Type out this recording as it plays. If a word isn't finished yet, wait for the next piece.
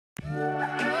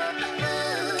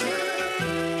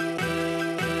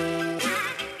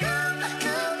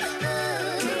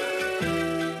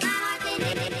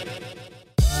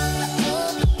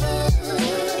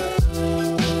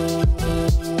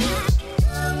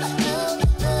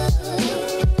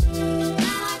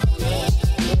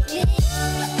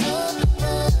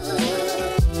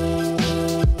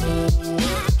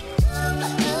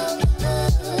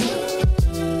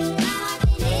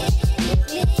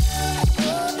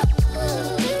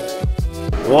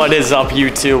What is up,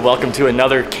 YouTube? Welcome to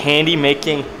another candy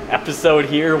making episode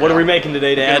here. What are we making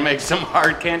today, Dad? We're gonna make some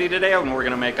hard candy today, and we're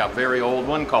gonna make a very old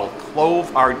one called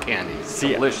Clove Hard Candy.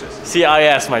 Delicious. See, I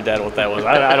asked my dad what that was.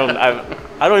 I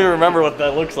don't even remember what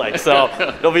that looks like. So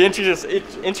it'll be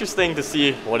interesting to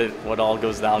see what all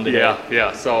goes down today.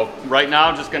 Yeah. So right now,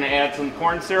 I'm just gonna add some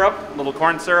corn syrup, little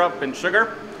corn syrup and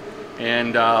sugar,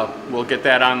 and we'll get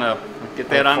that on the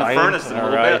furnace in a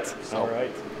little bit. So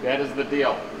that is the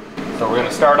deal. So we're going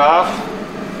to start off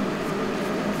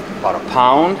about a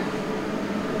pound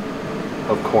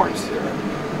of corn syrup.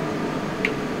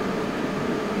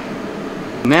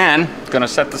 And then going to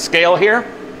set the scale here.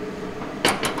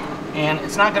 And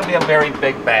it's not going to be a very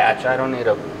big batch. I don't need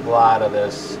a lot of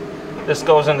this. This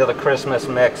goes into the Christmas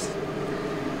mix.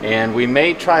 And we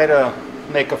may try to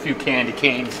make a few candy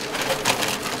canes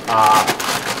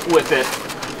with it.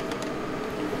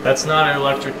 That's not an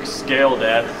electric scale,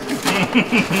 Dad.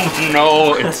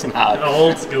 No, it's not.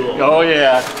 Old school. Oh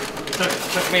yeah.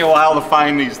 Took me a while to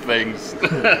find these things.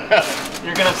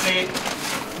 You're gonna see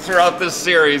throughout this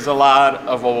series a lot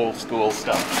of old school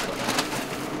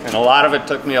stuff. And a lot of it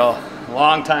took me a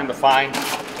long time to find.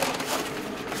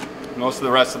 Most of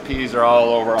the recipes are all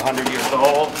over 100 years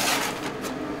old.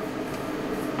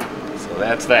 So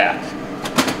that's that.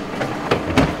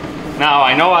 Now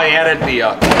I know I added the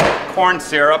corn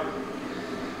syrup,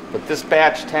 but this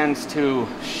batch tends to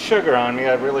sugar on me.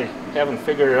 I really haven't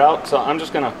figured it out, so I'm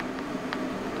just gonna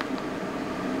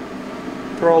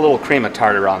throw a little cream of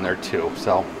tartar on there too.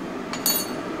 So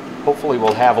hopefully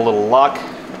we'll have a little luck.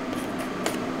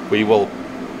 We will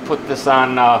put this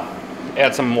on,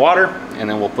 add some water, and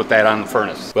then we'll put that on the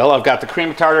furnace. Well, I've got the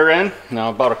cream of tartar in, now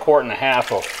about 1.5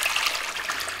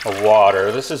 quarts of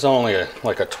water. This is only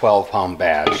like a 12-pound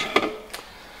batch.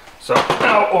 So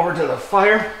now over to the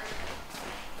fire,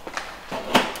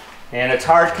 and it's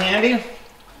hard candy,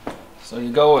 so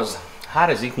you go as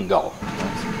hot as you can go,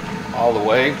 all the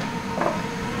way.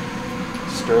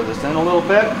 Stir this in a little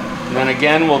bit, and then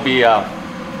again we'll be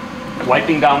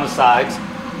wiping down the sides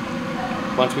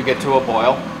once we get to a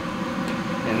boil,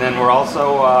 and then we're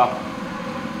also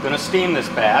going to steam this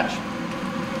batch,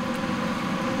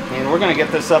 and we're going to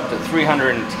get this up to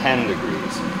 310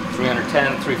 degrees,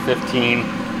 310,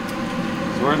 315.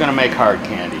 We're going to make hard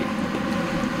candy.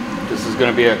 This is going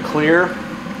to be a clear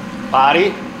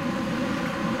body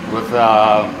with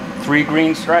 3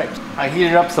 green stripes. I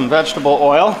heated up some vegetable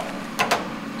oil.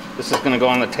 This is going to go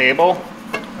on the table.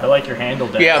 I like your handle,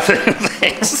 Dad. Yeah,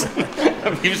 thanks.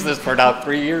 I've used this for about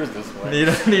 3 years this way.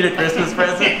 Need a Christmas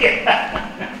present?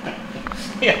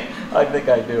 Yeah, I think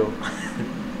I do.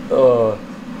 So,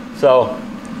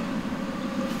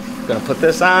 I'm going to put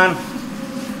this on.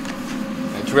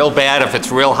 It's real bad if it's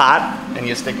real hot and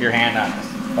you stick your hand on this,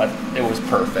 but it was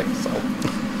perfect, so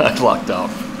I lucked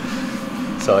out.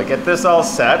 So I get this all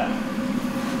set.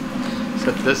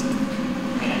 Set this.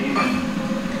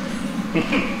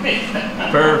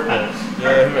 Perfect.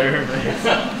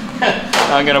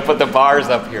 I'm gonna put the bars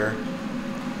up here.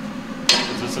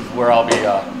 This is where I'll be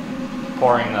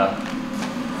pouring the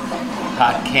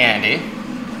hot candy.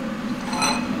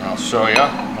 And I'll show you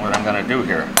what I'm gonna do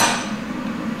here.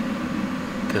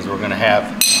 Because we're going to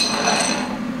have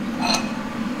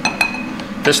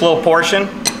this little portion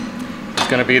is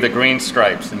going to be the green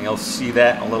stripes, and you'll see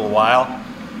that in a little while,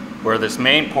 where this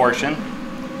main portion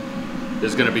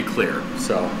is going to be clear.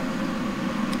 So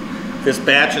this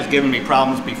batch has given me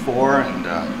problems before, and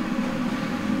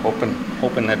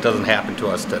hoping that doesn't happen to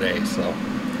us today. So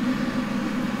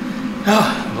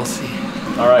we'll see.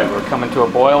 All right, we're coming to a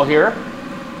boil here.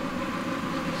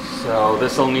 So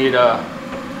this will need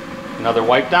another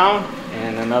wipe down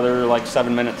and another like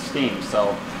 7-minute steam.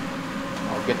 So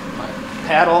I'll get my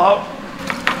paddle out.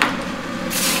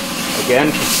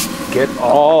 Again, get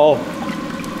all of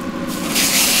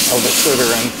the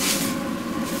sugar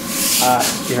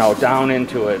and down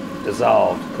into it,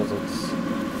 dissolved, because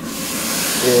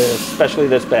especially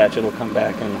this batch, it'll come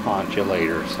back and haunt you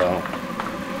later. So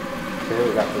okay,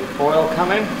 we got the foil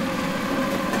coming.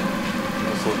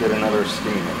 This will get another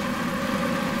steam.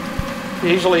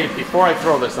 Usually, before I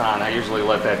throw this on, I usually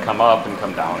let that come up and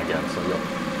come down again, so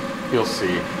you'll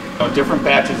see. Different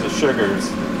batches of sugars,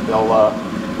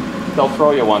 they'll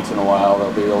throw you once in a while.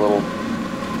 There'll be a little,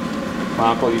 my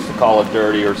uncle used to call it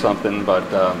dirty or something, but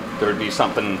there'd be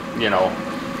something, you know,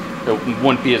 it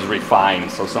wouldn't be as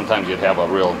refined, so sometimes you'd have a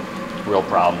real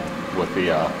problem with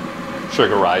the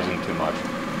sugar rising too much.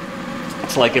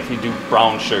 It's like if you do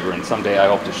brown sugar, and someday I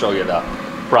hope to show you the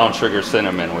brown sugar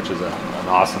cinnamon, which is an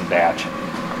awesome batch,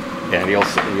 and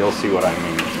you'll see what I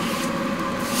mean.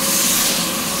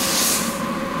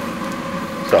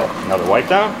 So another wipe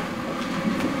down,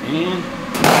 and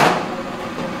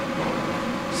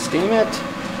steam it.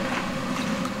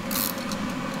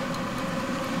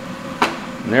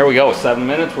 And there we go, 7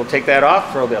 minutes. We'll take that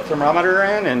off, throw the thermometer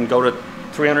in, and go to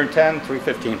 310,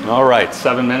 315. All right,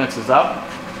 7 minutes is up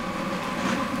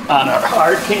on our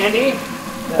hard candy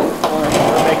that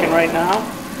we're making right now.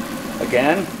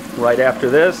 Again, right after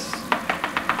this,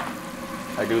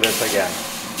 I do this again.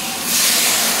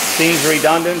 Seems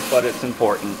redundant, but it's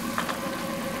important.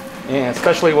 And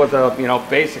especially with a, you know,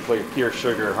 basically pure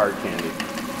sugar hard candy.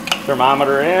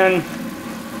 Thermometer in.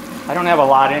 I don't have a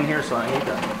lot in here, so I need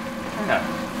to kind of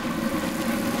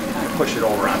push it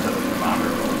over onto the thermometer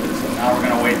a little bit. So now we're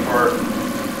going to wait for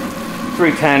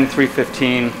 310,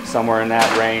 315, somewhere in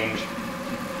that range.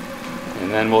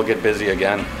 And then we'll get busy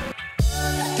again.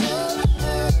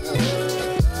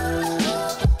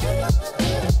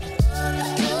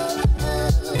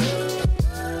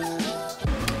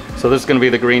 So this is going to be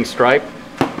the green stripe.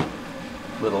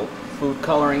 Little food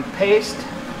coloring paste.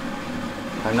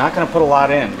 I'm not going to put a lot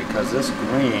in because this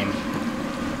green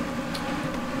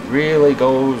really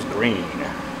goes green.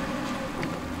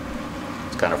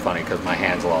 It's kind of funny because my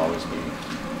hands will always be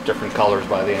different colors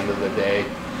by the end of the day.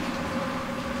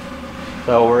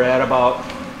 So we're at about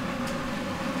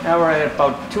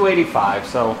 285.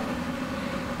 So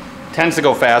it tends to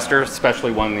go faster,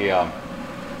 especially when the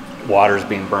water's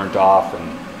being burnt off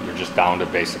and you're just down to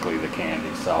basically the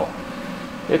candy. So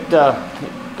it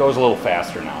goes a little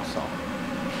faster now, so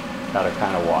gotta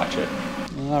kind of watch it.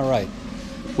 All right,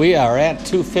 we are at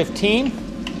 215.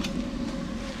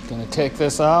 Gonna take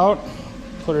this out,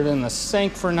 put it in the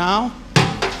sink for now,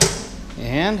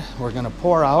 and we're gonna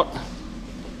pour out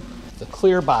the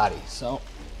clear body. So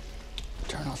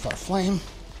turn off our flame.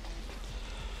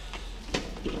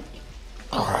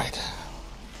 All right.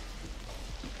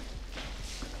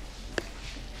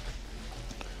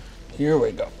 Here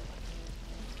we go.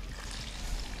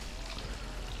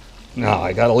 Now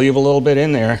I gotta leave a little bit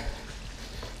in there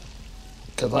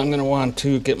because I'm gonna want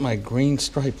to get my green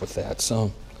stripe with that.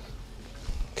 So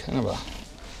it's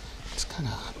kind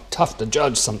of tough to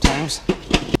judge sometimes.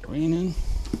 Green in.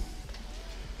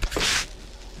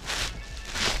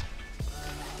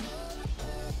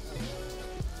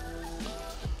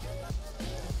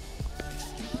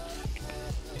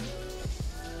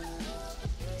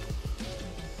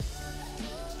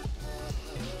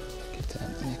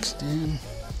 Mixed in.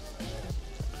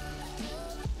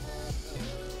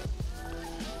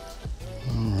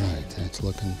 All right, that's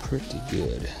looking pretty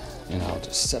good. And I'll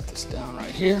just set this down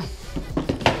right here.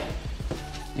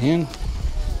 And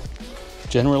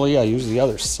generally I use the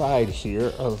other side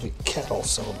here of the kettle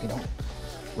so we don't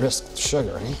risk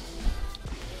sugaring.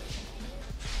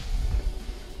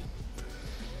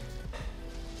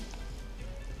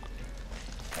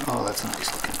 Oh, that's a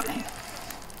nice looking green.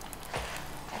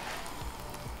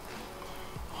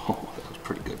 Oh, that was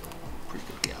pretty good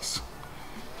guess.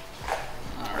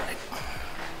 All right.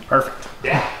 Perfect.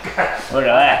 Yeah. Look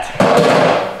at that.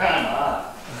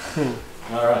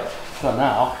 All right. So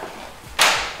now,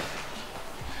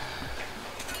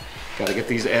 got to get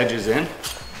these edges in.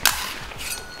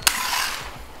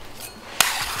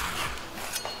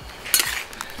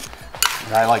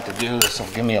 What I like to do, this will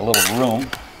give me a little room,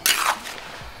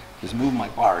 is move my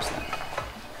bars then.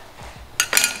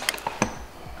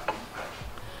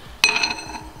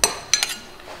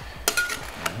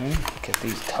 Get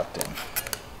these tucked in.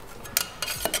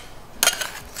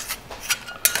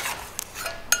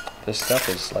 This stuff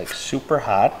is like super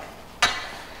hot.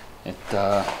 It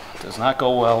does not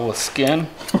go well with skin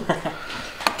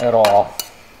at all.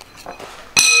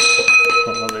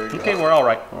 Oh, there you Okay, go. we're all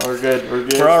right. We're good. We're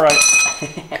good. We're all right.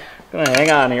 Gonna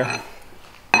hang on here.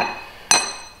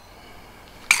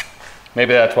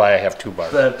 Maybe that's why I have two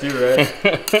bars. That too,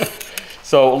 right?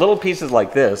 So little pieces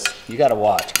like this, you got to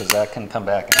watch because that can come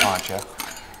back and haunt you.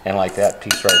 And like that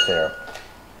piece right there.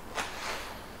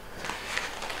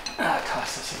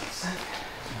 Toss this in the sink.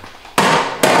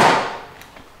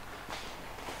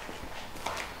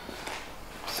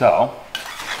 So,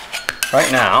 right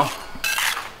now,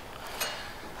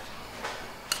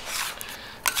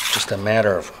 it's just a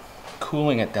matter of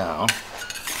cooling it down.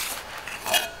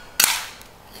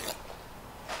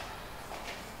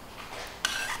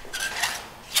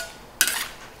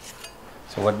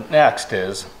 So what next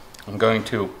is I'm going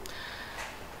to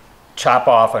chop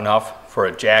off enough for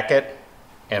a jacket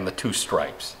and the 2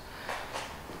 stripes.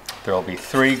 There will be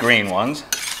 3 green ones,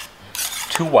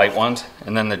 2 white ones,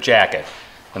 and then the jacket.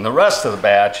 And the rest of the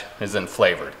batch is then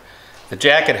flavored. The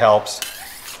jacket helps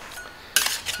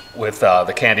with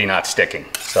the candy not sticking.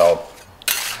 So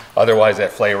otherwise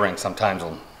that flavoring sometimes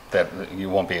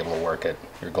you won't be able to work it.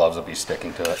 Your gloves will be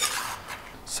sticking to it.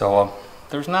 So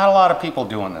there's not a lot of people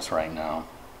doing this right now.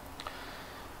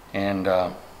 And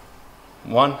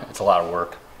one, it's a lot of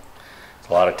work. It's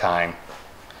a lot of time.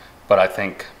 But I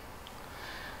think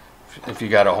if you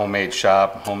got a homemade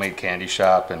candy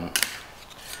shop, and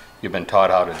you've been taught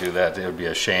how to do that, it would be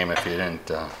a shame if you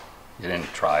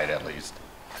didn't try it at least.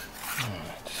 All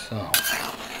right, so.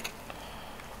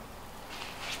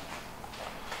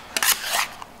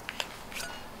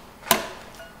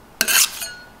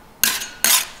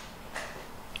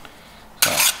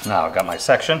 Now I've got my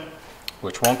section,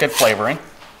 which won't get flavoring.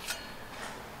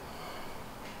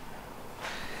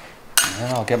 And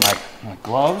then I'll get my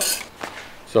gloves.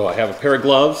 So I have a pair of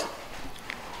gloves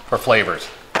for flavors,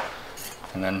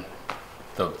 and then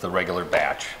the regular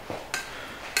batch.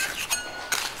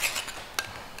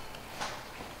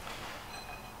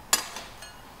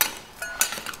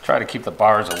 Try to keep the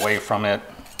bars away from it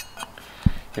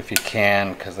if you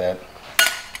can, because that,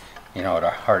 it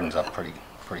hardens up pretty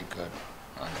good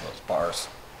onto those bars.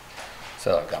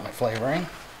 So I've got my flavoring.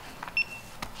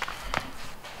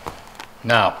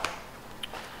 Now,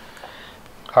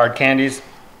 hard candies,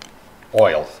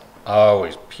 oils,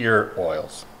 always pure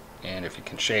oils. And if you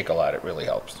can shake a lot, it really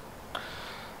helps.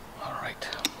 All right,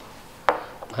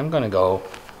 I'm gonna go,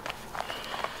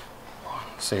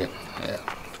 see,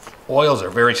 oils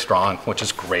are very strong, which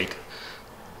is great.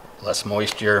 Less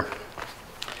moisture.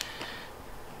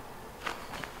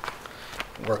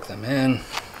 Work them in.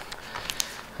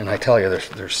 And I tell you,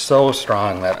 they're so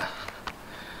strong that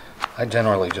I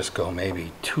generally just go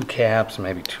maybe 2 caps,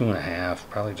 maybe 2.5,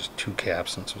 probably just 2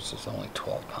 caps since this is only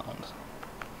 12 pounds.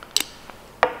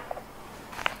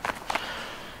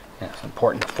 Yeah, it's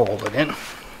important to fold it in.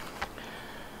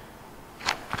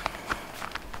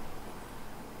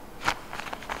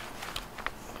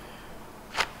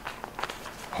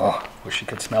 Oh, wish you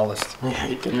could smell this. Yeah,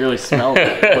 you can really smell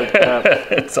it.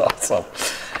 It's awesome.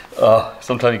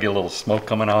 Sometimes you get a little smoke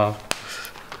coming off.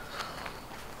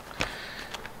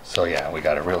 So yeah, we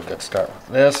got a real good start with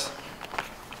this.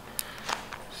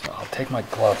 So I'll take my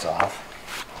gloves off.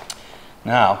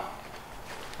 Now,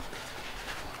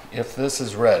 if this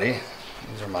is ready,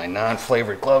 these are my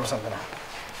non-flavored gloves. I'm gonna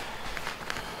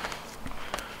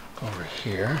go over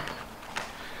here.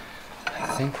 I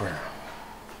think we're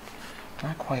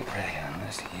not quite ready on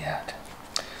this yet.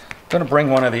 I'm gonna bring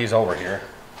one of these over here,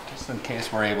 just in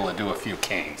case we're able to do a few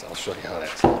canes. I'll show you how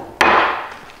that's done.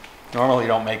 Normally you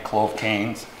don't make clove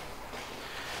canes,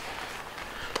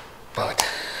 but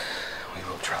we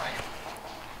will try.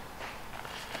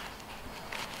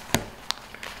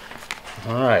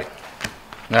 All right,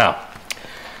 now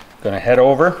I'm gonna head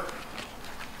over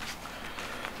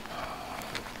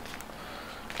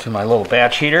to my little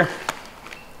batch heater,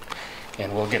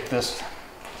 and we'll get this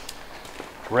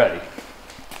ready.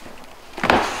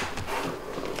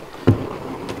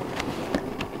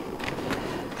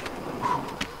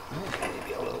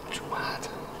 Maybe a little too hot.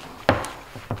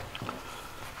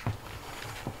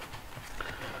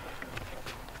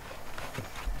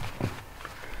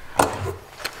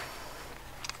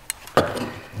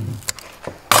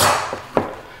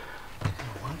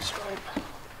 One stripe.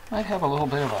 Might have a little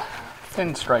bit of a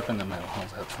thin stripe in the middle.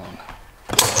 How's that sound?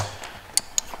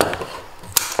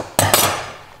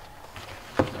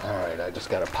 I just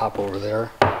got to pop over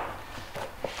there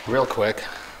real quick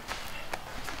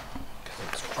because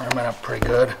it's firming up pretty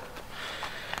good.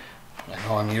 I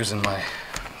know I'm using my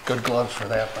good gloves for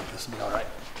that, but this will be all right.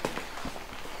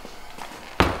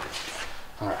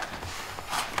 All right.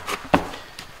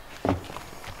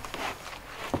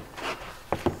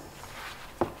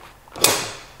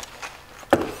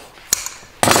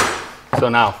 So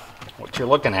now what you're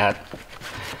looking at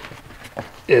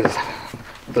is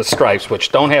the stripes,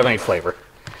 which don't have any flavor.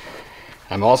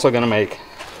 I'm also going to make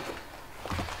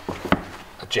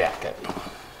a jacket.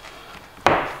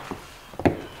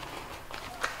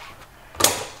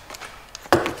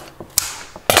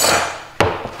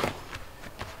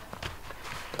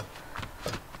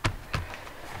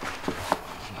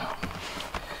 Now,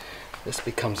 this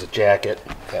becomes a jacket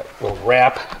that will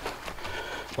wrap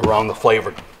around the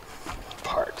flavored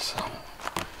parts.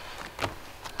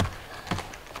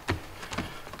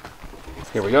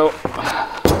 Here we go.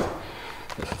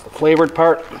 This is the flavored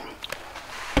part.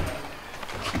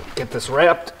 get this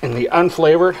wrapped in the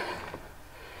unflavored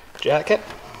jacket.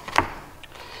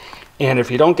 And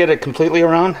if you don't get it completely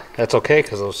around, that's okay,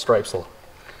 because those stripes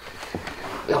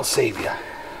they'll save you.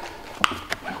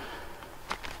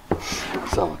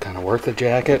 So kind of work the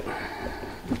jacket.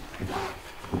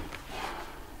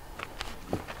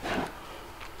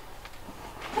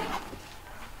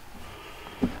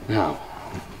 Now,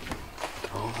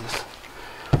 throw this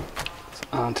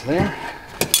onto there.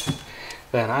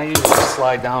 Then I usually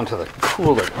slide down to the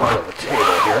cooler part of the table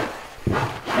here.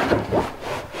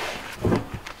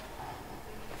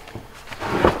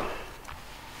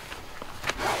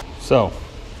 So,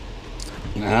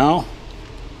 now,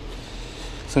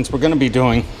 since we're going to be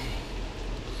doing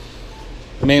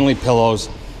mainly pillows,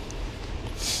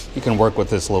 you can work with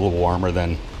this a little warmer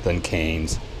than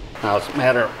canes. Now it's a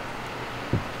matter of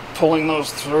pulling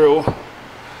those through,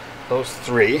 those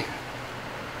three.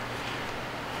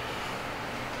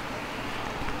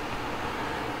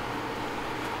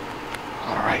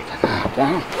 All right, now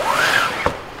down,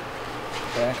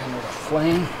 back under the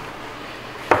flame.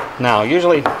 Now,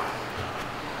 usually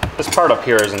this part up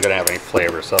here isn't going to have any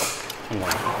flavor, so I'm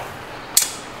going to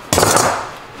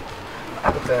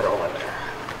put that over there.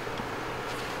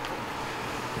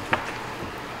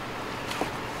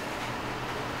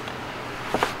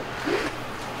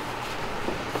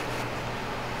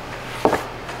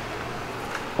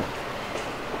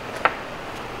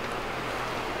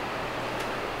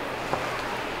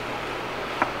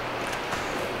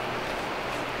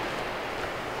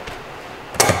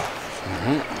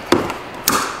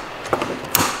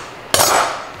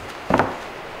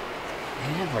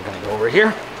 And we're going to go over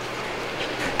here.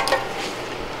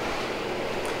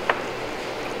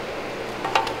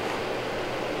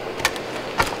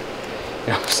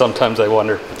 Yeah, sometimes I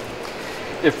wonder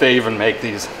if they even make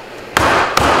these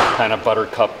kind of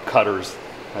buttercup cutters.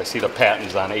 I see the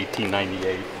patents on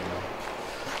 1898. You know.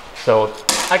 So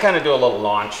I kind of do a little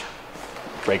launch,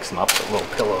 breaks them up with little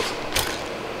pillows.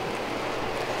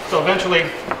 So eventually,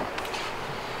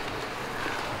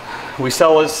 we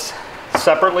sell this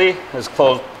separately as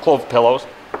clove pillows,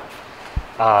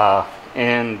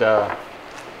 and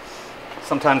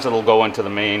sometimes it'll go into the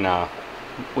main.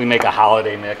 We make a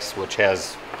holiday mix, which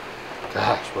has,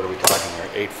 gosh, what are we talking here?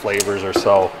 8 flavors or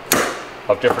so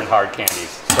of different hard candies.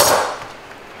 So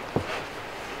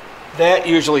that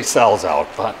usually sells out,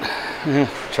 but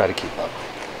try to keep up.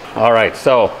 All right,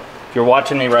 so if you're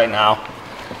watching me right now,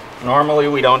 normally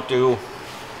we don't do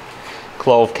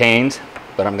clove canes,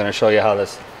 but I'm going to show you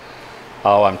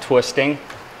how I'm twisting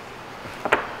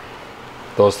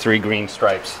those 3 green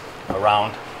stripes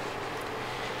around.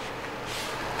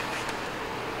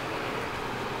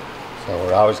 So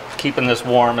we're always keeping this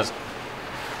warm as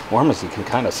you can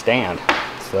kind of stand.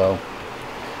 So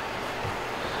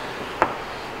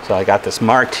I got this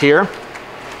marked here.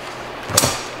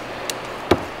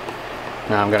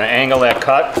 Now I'm going to angle that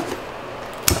cut.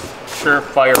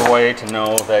 Surefire way to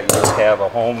know that you just have a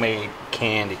homemade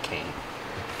candy cane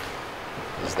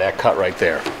is that cut right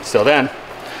there. So then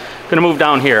I'm going to move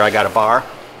down here. I got a bar.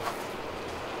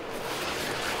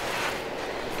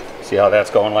 See how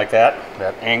that's going like that?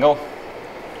 That angle?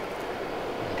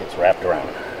 It gets wrapped around.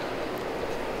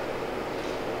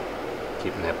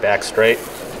 Keeping that back straight.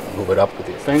 Move it up with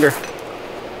your finger.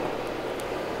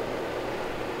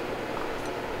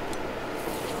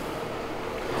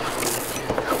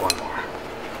 Got one more.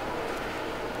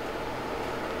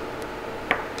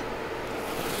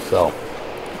 So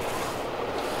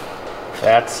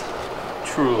that's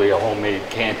truly a homemade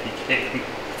candy cane.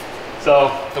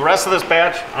 So the rest of this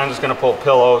batch, I'm just going to pull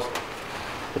pillows.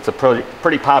 It's a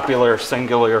pretty popular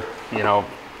singular, you know,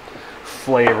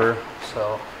 flavor.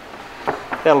 So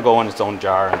that'll go in its own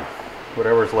jar, and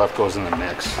whatever's left goes in the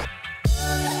mix.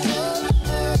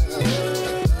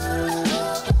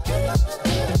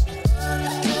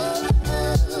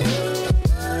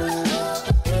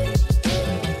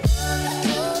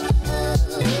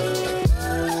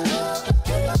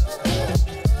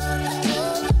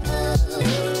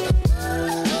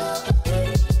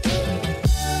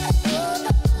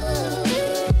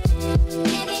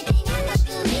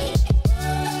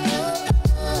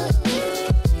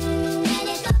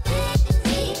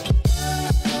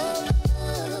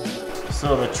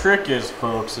 So the trick is,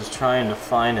 folks, is trying to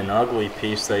find an ugly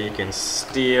piece that you can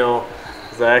steal.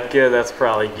 Is that good? That's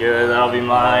probably good. That'll be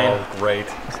mine. Oh, great.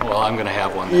 Well, I'm gonna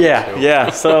have one. Yeah, too. yeah.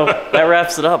 So that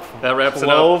wraps it up. That wraps it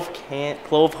up.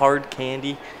 Clove Hard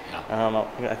Candy. Yeah.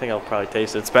 I think I'll probably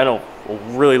taste it. It's been a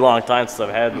really long time since I've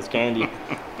had this candy.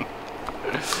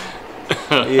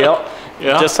 Yep.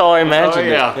 Yeah. Just how I imagined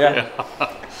it. Yeah.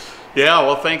 Yeah.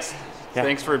 Well, thanks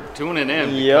thanks for tuning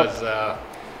in. Yep. Because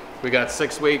we got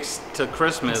 6 weeks to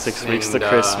Christmas. 6 weeks to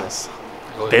Christmas.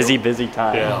 Busy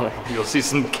time. Yeah, you'll see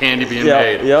some candy being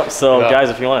Yep, made. Yep. So guys,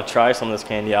 if you want to try some of this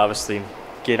candy, obviously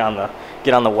get on the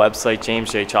website,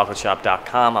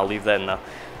 jamesjchocolateshop.com. I'll leave that in the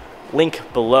link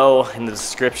below in the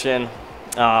description.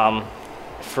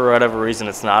 For whatever reason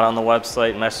it's not on the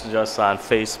website, message us on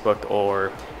Facebook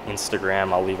or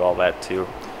Instagram. I'll leave all that too.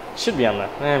 Should be on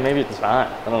the, maybe it's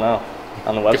not. I don't know.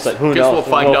 On the website. Who knows? We'll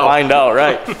find out,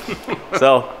 right?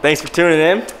 So thanks for tuning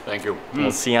in. Thank you.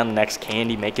 We'll see you on the next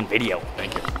candy making video.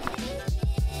 Thank you.